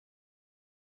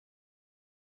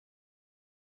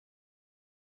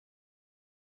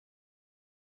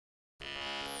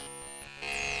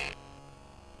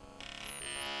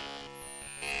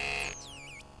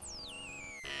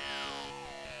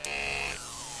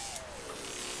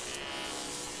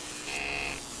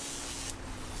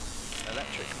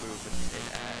movement in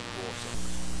air and water.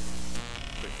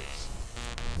 Crickets.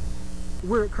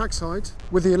 We're at Cragside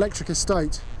with the electric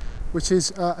estate, which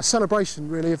is a celebration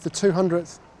really of the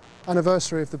 200th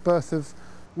anniversary of the birth of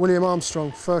William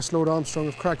Armstrong, first Lord Armstrong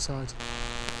of Cragside,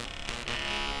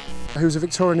 who was a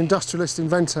Victorian industrialist,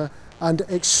 inventor and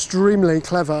extremely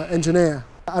clever engineer,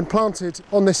 and planted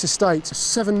on this estate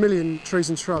 7 million trees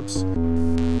and shrubs.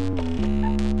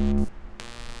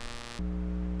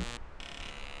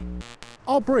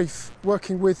 Our brief,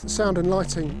 working with sound and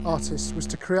lighting artists, was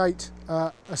to create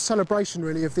a celebration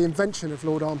really of the invention of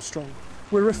Lord Armstrong.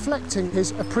 We're reflecting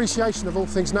his appreciation of all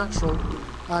things natural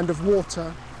and of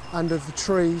water and of the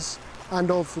trees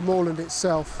and of the moorland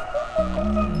itself.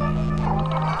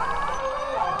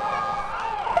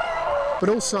 But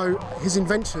also his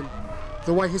invention,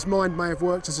 the way his mind may have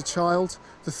worked as a child,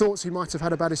 the thoughts he might have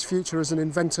had about his future as an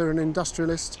inventor and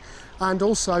industrialist, and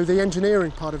also the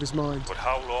engineering part of his mind. But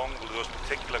how long will those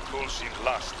particular coal seams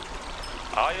last?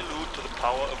 I allude to the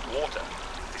power of water,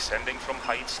 descending from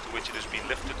heights to which it has been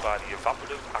lifted by the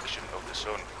evaporative action of the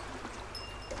sun.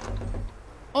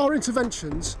 Our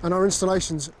interventions and our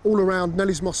installations all around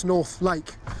Nelly's Moss North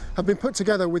Lake have been put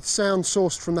together with sound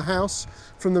sourced from the house,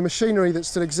 from the machinery that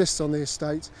still exists on the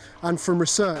estate, and from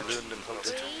research.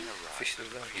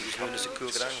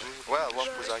 Well,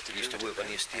 what was I to do? Used to work on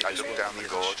the estate. I looked down the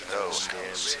gorge.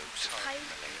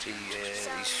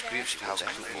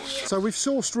 So we've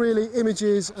sourced really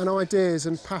images and ideas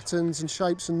and patterns and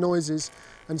shapes and noises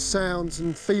and sounds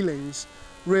and feelings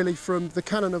really from the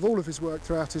canon of all of his work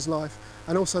throughout his life,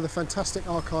 and also the fantastic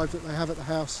archive that they have at the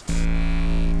house.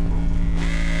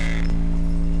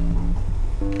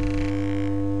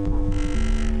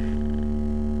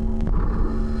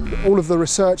 All of the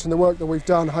research and the work that we've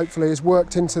done hopefully is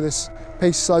worked into this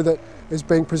piece so that it's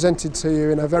being presented to you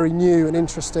in a very new and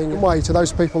interesting way to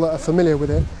those people that are familiar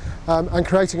with it, and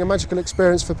creating a magical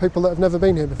experience for people that have never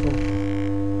been here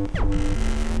before.